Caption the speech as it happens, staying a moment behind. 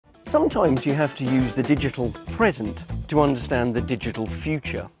Sometimes you have to use the digital present to understand the digital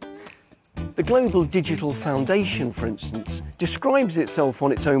future. The Global Digital Foundation, for instance, describes itself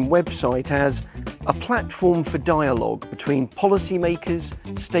on its own website as a platform for dialogue between policymakers,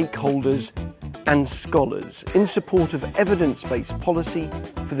 stakeholders and scholars in support of evidence-based policy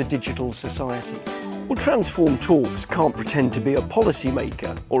for the digital society. Well, Transform Talks can't pretend to be a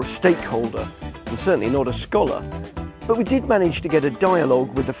policymaker or a stakeholder, and certainly not a scholar, but we did manage to get a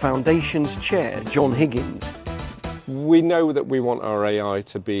dialogue with the Foundation's chair, John Higgins. We know that we want our AI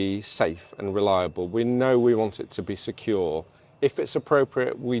to be safe and reliable. We know we want it to be secure. If it's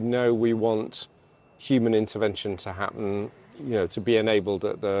appropriate, we know we want human intervention to happen, to be enabled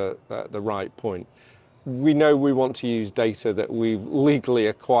at the right point. We know we want to use data that we've legally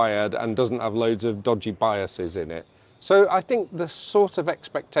acquired and doesn't have loads of dodgy biases in it. So I think the sort of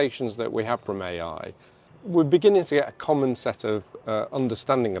expectations that we have from AI, we're beginning to get a common set of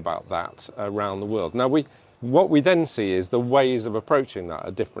understanding about that around the world. Now, what we then see is the ways of approaching that are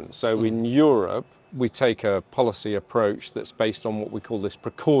different. So in Europe, we take a policy approach that's based on what we call this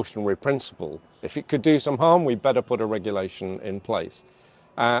precautionary principle. If it could do some harm, we better put a regulation in place.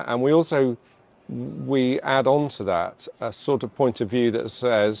 And we add on to that a sort of point of view that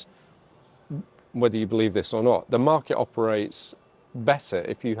says, whether you believe this or not, the market operates better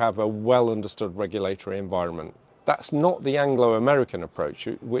if you have a well-understood regulatory environment. That's not the Anglo-American approach,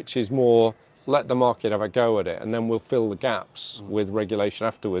 which is more let the market have a go at it, and then we'll fill the gaps with regulation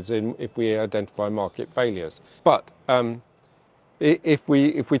afterwards if we identify market failures. But if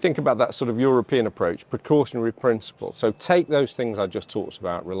we think about that sort of European approach, precautionary principle, so take those things I just talked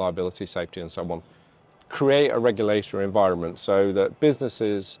about, reliability, safety, and so on, create a regulatory environment so that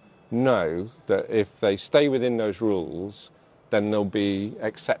businesses know that if they stay within those rules, then there'll be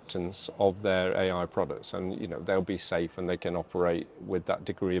acceptance of their AI products, and they'll be safe and they can operate with that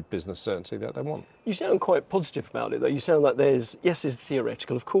degree of business certainty that they want. You sound quite positive about it, though. You sound like it's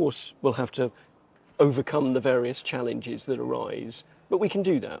theoretical. Of course, we'll have to overcome the various challenges that arise, but we can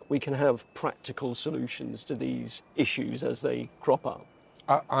do that. We can have practical solutions to these issues as they crop up.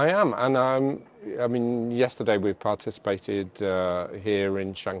 I am, and yesterday we participated here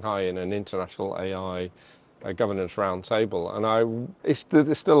in Shanghai in an international AI governance roundtable, and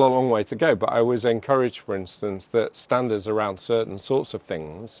there's still a long way to go, but I was encouraged, for instance, that standards around certain sorts of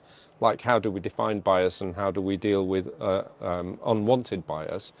things, like how do we define bias and how do we deal with unwanted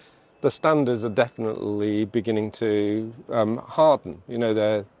bias, the standards are definitely beginning to harden.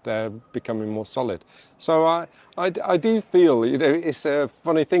 They're becoming more solid. So I do feel, it's a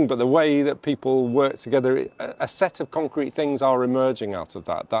funny thing, but the way that people work together, a set of concrete things are emerging out of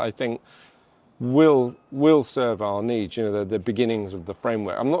that I think will serve our needs, the beginnings of the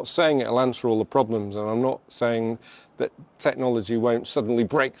framework. I'm not saying it'll answer all the problems, and I'm not saying that technology won't suddenly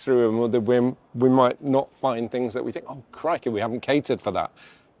break through and that we might not find things that we think, oh crikey, we haven't catered for that.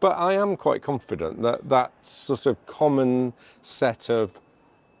 But I am quite confident that that sort of common set of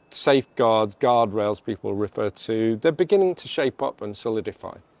safeguards, guardrails people refer to, they're beginning to shape up and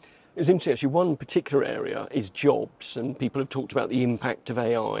solidify. It's interesting, actually, one particular area is jobs, and people have talked about the impact of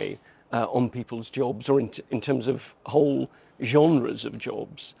AI on people's jobs, or in terms of whole genres of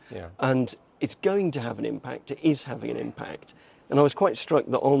jobs. Yeah. And it's going to have an impact, it is having an impact. And I was quite struck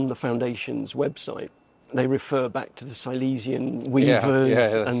that on the Foundation's website, they refer back to the Silesian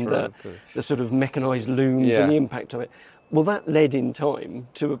weavers and right. the sort of mechanised looms and the impact of it. Well, that led in time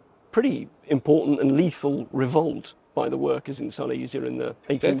to a pretty important and lethal revolt by the workers in Silesia in the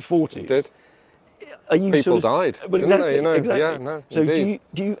 1840s. It did. People died, well, didn't exactly, they? Exactly. Yeah, no, so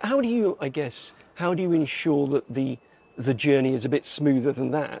indeed. how do you ensure that the journey is a bit smoother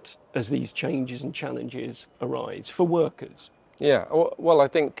than that as these changes and challenges arise for workers? Yeah, well, I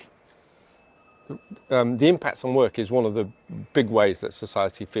think the impacts on work is one of the big ways that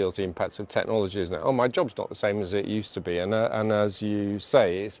society feels the impacts of technology, isn't it? Oh, my job's not the same as it used to be. And as you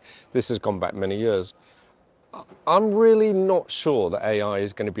say, this has gone back many years. I'm really not sure that AI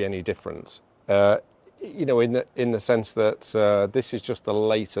is going to be any different, in the sense that this is just the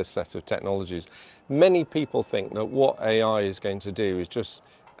latest set of technologies. Many people think that what AI is going to do is just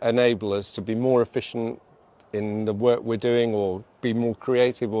enable us to be more efficient in the work we're doing, or be more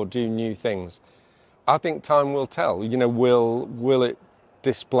creative, or do new things. I think time will tell. Will it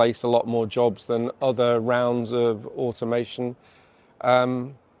displace a lot more jobs than other rounds of automation?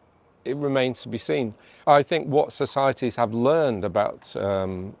 It remains to be seen. I think what societies have learned about,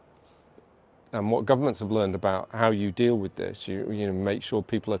 and what governments have learned about how you deal with this, you make sure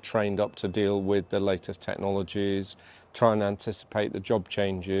people are trained up to deal with the latest technologies, try and anticipate the job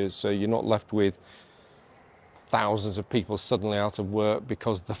changes, so you're not left with thousands of people suddenly out of work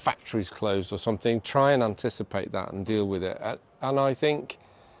because the factory's closed or something. Try and anticipate that and deal with it. And I think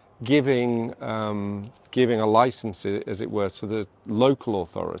giving a license, as it were, to the local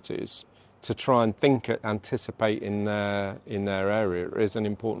authorities to try and anticipate in their area is an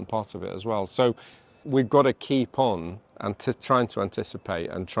important part of it as well. So we've got to keep on trying to anticipate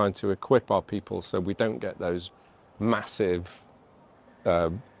and trying to equip our people so we don't get those massive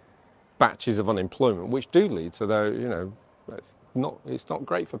batches of unemployment, which do lead to it's not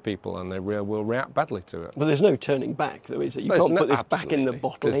great for people, and they will react badly to it. But there's no turning back, though, is it? You can't put this back in the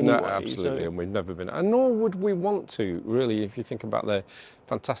bottle anyway. Absolutely, and we've never been, and nor would we want to, really, if you think about the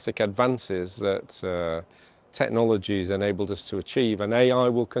fantastic advances that technology has enabled us to achieve, and AI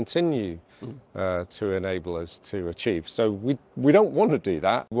will continue to enable us to achieve. So we don't want to do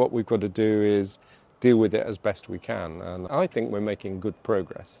that. What we've got to do is deal with it as best we can, and I think we're making good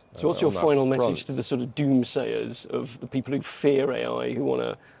progress. So what's your final message to the sort of doomsayers, of the people who fear AI, who want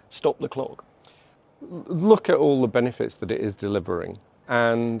to stop the clock? Look at all the benefits that it is delivering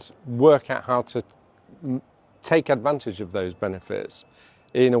and work out how to take advantage of those benefits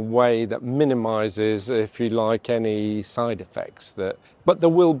in a way that minimises, if you like, any side effects. But there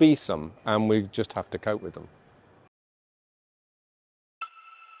will be some, and we just have to cope with them.